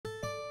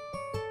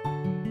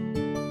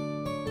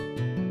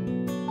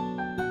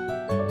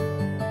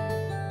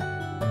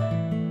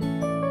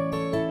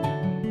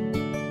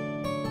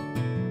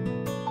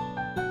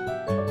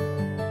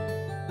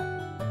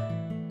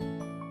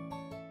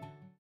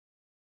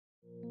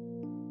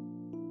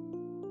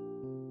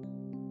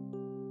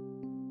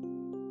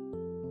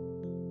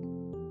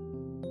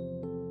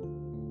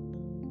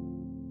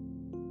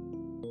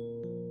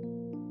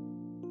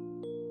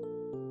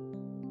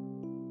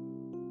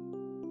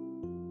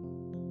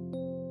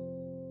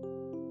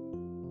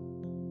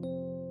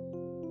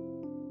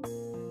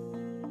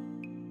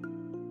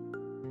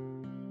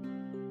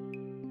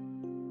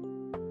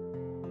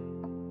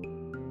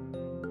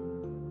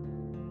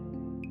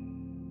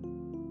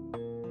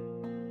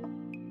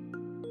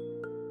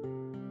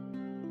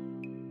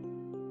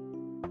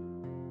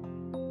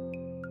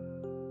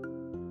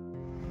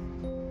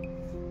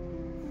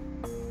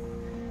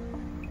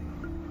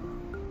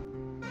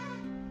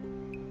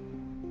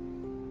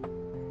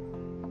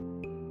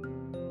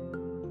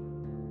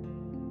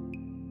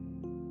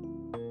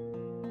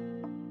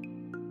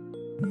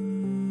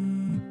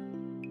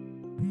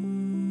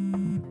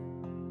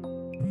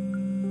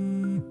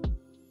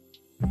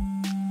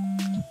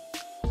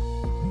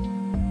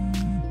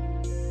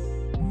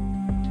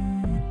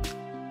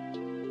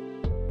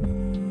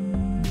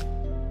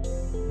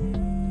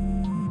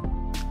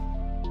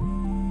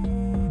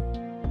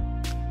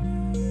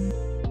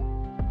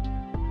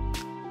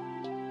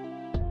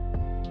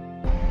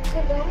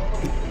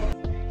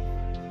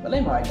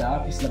Balai mai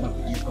dah pis lemak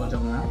video call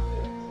jangan.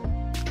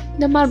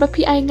 Namar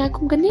bapi ai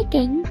ngakum gani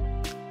keng.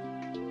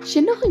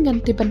 Sino hingan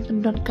tiban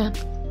pendon kam.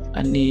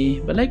 Ani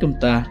balai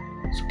kumta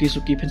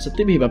suki-suki pen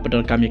setibi ba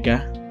pedal kami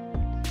ka.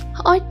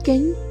 Oi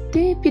keng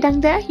te pidang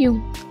dah yung.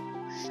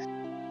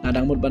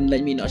 Nadang mut ban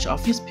lai mi no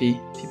office pi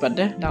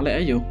pada dak lai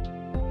ayo.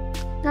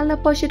 Ngala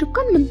po siya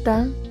dukan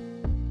mentang.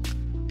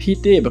 Pi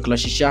te bakla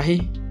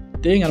shishahi.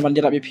 Te ngal ban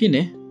jarap pi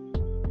ne.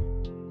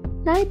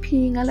 Nai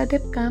pi ngala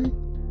dep kam.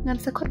 Ngan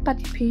sakot pat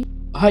pi.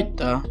 Hai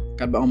ta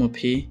kan ba om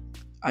pi.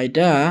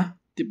 Aida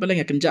ti balai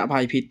ngakan jak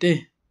bai pi te.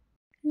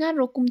 Ngan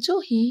rokum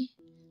johi.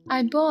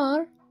 Ai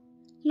bor.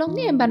 Long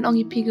ni ban ong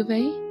pi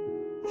gawai.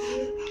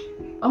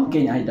 Ong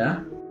ken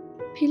Aida.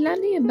 Pila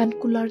ni ban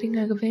kular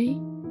ringa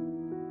gawai.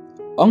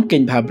 Ong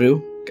ken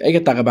bhabru ka ai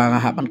ka ba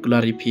nga ban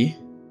kulari pi.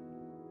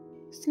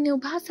 Singaw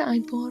bahasa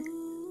ai bor.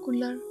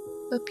 Kular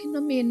bapi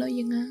no me no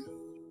yenga.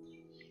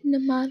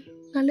 Namar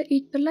ngala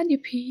it pelan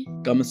pi.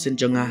 Kamu sin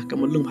jonga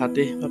kamu lung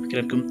hate ba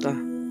pikiran kumta.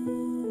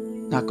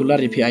 Na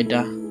kulari pi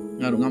Aida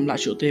ngaru ngam la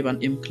shu te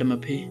ban im klema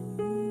pi.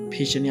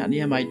 Pi chenya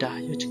ni Aida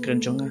yo chikran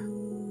jonga.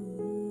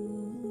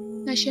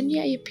 Ngasyan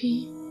ya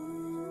pi.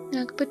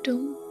 Ngak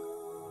pedung.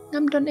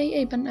 Ngam don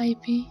ai ban ai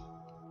pi.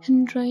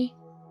 Hendrai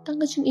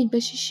tang ka jing it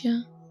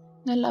basisya.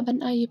 Ngala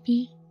ban ai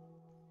pi.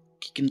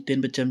 Kikin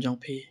ten bejam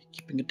jong pi.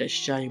 Kipin gedai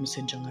sya yo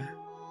mesin jonga.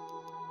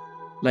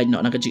 Lai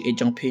no na ka jing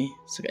it jong pi.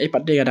 Sak ai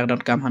pat de ga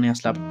dak kam han yang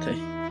slap thai.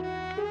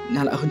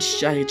 Ngala hun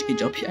sya yo jing it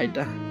jong pi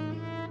Aida.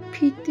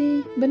 Pi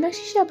te bana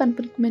sisya ban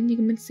pen kumen ni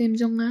men sem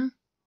jonga.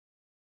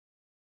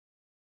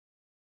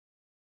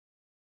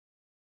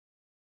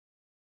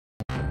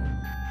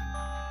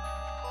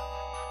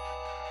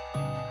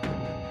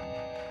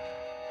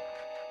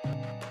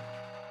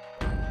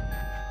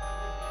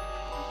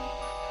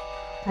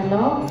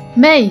 Hello?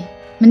 May,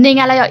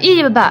 mending ala yo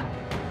i baba.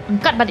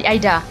 Angkat badi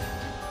Aida.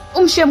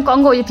 Syam ko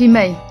ngo pi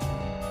May.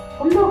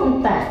 Umno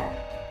umta.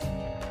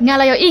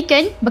 Ngala yo i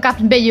ken bakap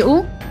be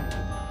yu.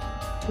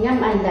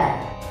 Ngam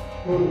Aida.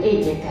 Mum e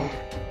je ka.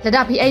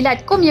 Lada pi ai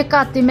lat kom ye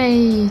ka ti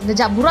May,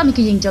 lada buram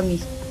ki ying jongi.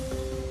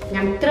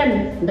 Ngam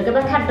tren de ka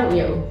khat dok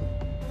yu.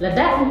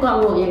 Lada ko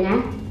ngo ye nga.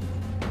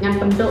 Ngam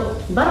pendok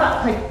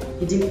barak phai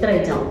jing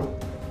tre jong.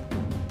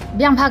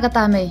 Biang pha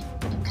kata May.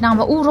 Kenang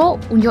ba uro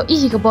unyo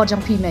i ka bor jong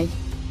pi May.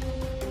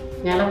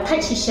 Ngala thai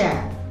shisha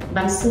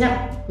ban snap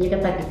ye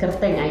kata ke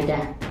kerteng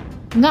Aida.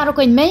 Ngaro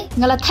ko May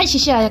ngala thai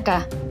shisha ya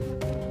ka.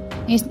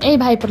 Ngis e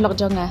bhai perlok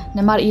jonga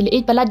namar il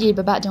it pala di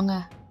baba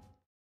jonga.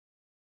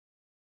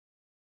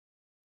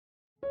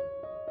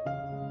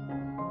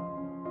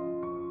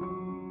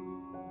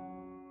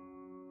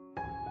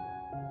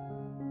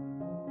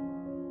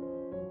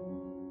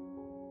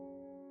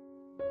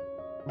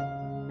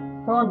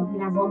 Kon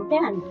na bom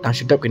kan. Ang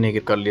sidap kini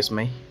git kalis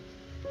May.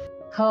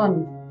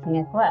 Kon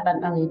nghe kwa ban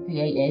ang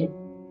pi ai.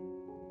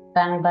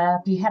 Tang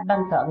ba pihat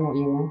ban ka ngo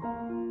ye nga.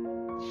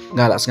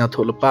 Ngala snga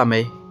thu lupa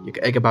May. Yo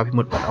ka ai ka ba pi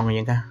mut ban ong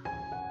yang ka.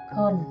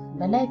 Kon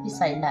balai pi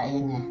sai la ye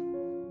nga.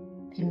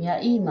 Pim ya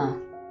i ma.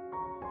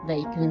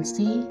 Dai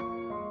kunsi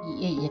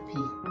i e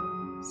pi.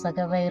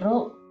 Saga vai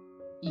ro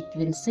i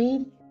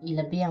kunsi i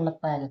labiang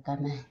lepa ka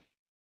kana.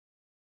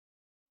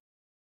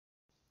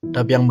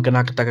 Dabiang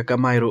mengena kata ka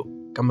mai ru.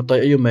 Kamu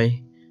toy ayu May.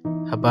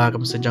 Haba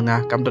kamu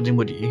sejanga kam tan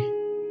jimudi.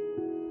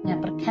 Nya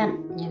perkan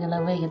nya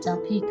gala vai ka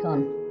jang pi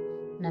kon.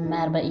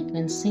 Namar ba i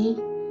kunsi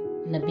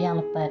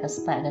labiang lepa ka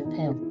spa ka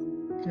peu.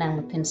 Kenang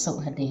ma pin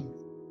sok hadin.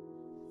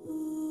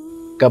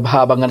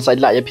 Kabha bangan sai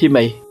la ya pi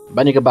May.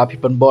 Bani ka ba pi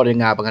pen bor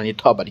nga bangan i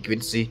top ba di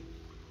kwinsi.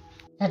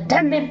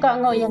 Dan bim ka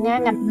ngo yang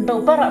ngan do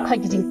barak kha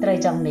jing tre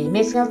jang ni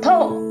mes ngal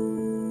tho.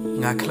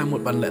 Nga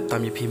klamut ban la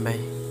tam ya pi May.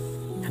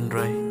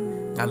 Hendrai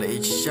ngala e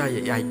sha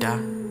ya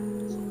Aida.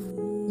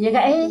 Ye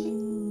ga e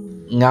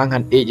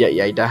Ngangan e ya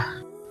Aida.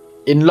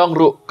 In long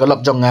ru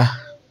kalap jonga.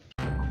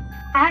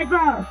 ai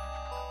ba.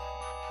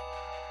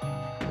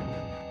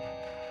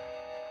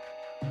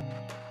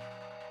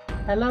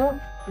 Hello,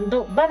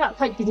 do barak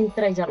kha jing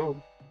tre jang.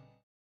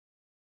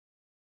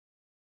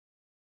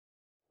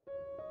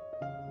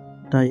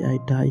 Dai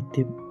Aida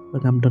itip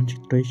bagam don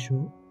chik trai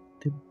show.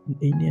 Tip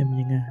ini em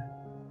yang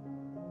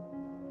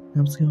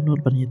ngam sing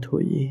not ban ye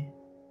thoi ye.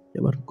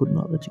 Ya bar kun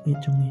no ga chik e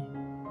chongi.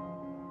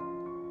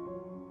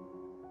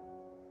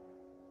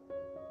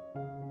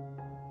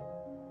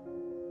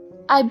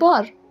 Ai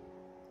bor.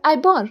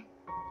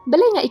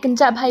 Balai nga ikan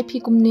jab hai pi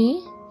kum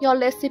ni. Yo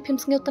le si pim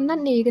singaw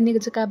tanan ni gani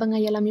gajaka ba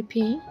nga yalam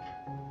pi.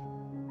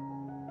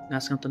 Nga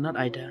sang tanat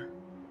Aida.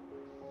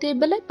 Te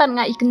balai pan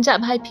nga ikan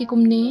jab hai pi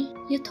kum ni.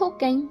 Ye tho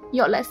keng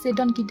yo le si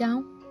don ki daw.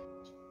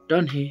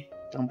 Don he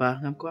tang ba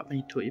ngam ko ban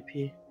thoi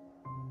pi.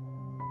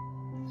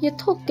 Ye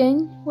tho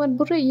keng wan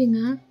buri ye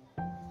nga.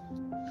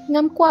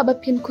 Ngam kwa ba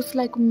pin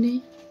kuslai kum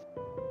ni.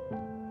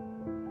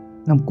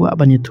 Ngam ko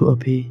ban ye thu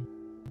pi.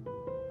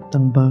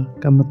 Tang ba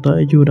kamu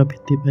toy ayu ra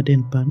piti baden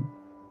pan.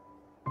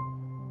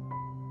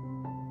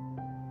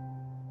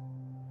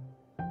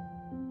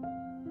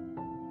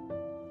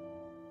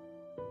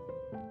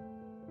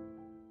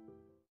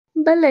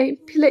 Balai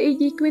pila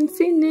igi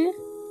kwinsi ne.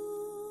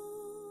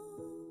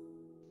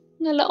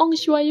 Ngala ong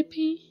shwa ye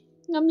pi.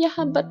 ngam ya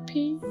habat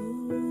pi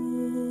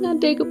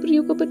ngade ko priu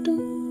ko betul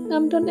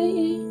ngam don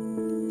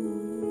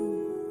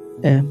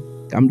Em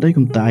cảm thấy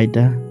cũng tại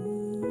ta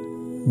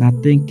ngạt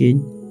tên kính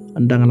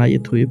anh đang lại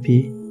thui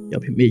pi ya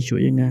pi me shu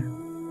nga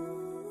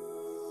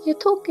ya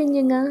thok ke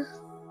nga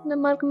na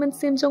mar ko man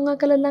sem jonga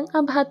kalalang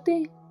abhate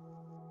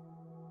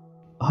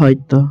hoi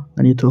to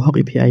ani thu hok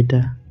pi ai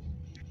ta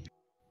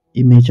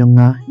ime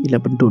jonga ila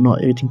bentuk no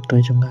e jing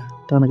trai jonga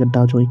ta na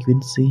gadau joi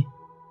quincy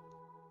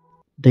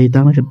dai ta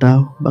na gadau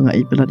banga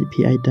i pelat pi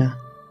ai ta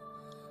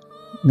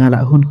ngala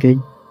hun ke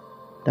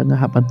ta nga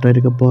hapan trai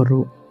de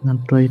boru ngan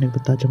trai na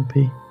bata jong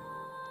pi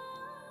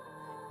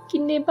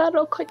kini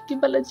baro khot ki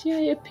balajia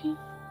ye pi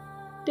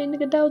den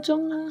ga daw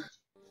jonga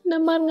na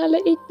mar ngala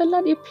ik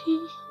pelat ye pi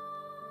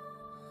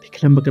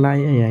Piklam bagalai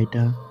ai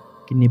ta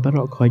kini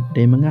baro khoi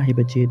dai manga hi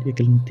bajet e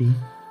kelinti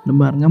na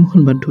mar ngam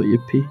hun bantu ye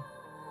pi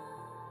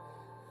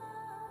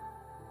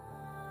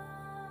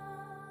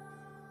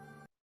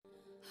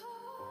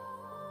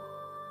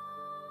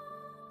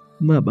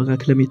ma baga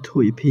klami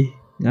thui pi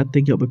nga te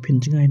yo ba pin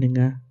jingai na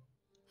nga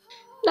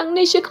nang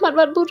ni she khmat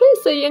wat buri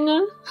se nga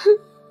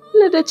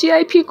la da chi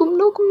ai pi kum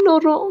no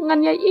ro ngan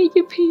ya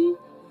ye pi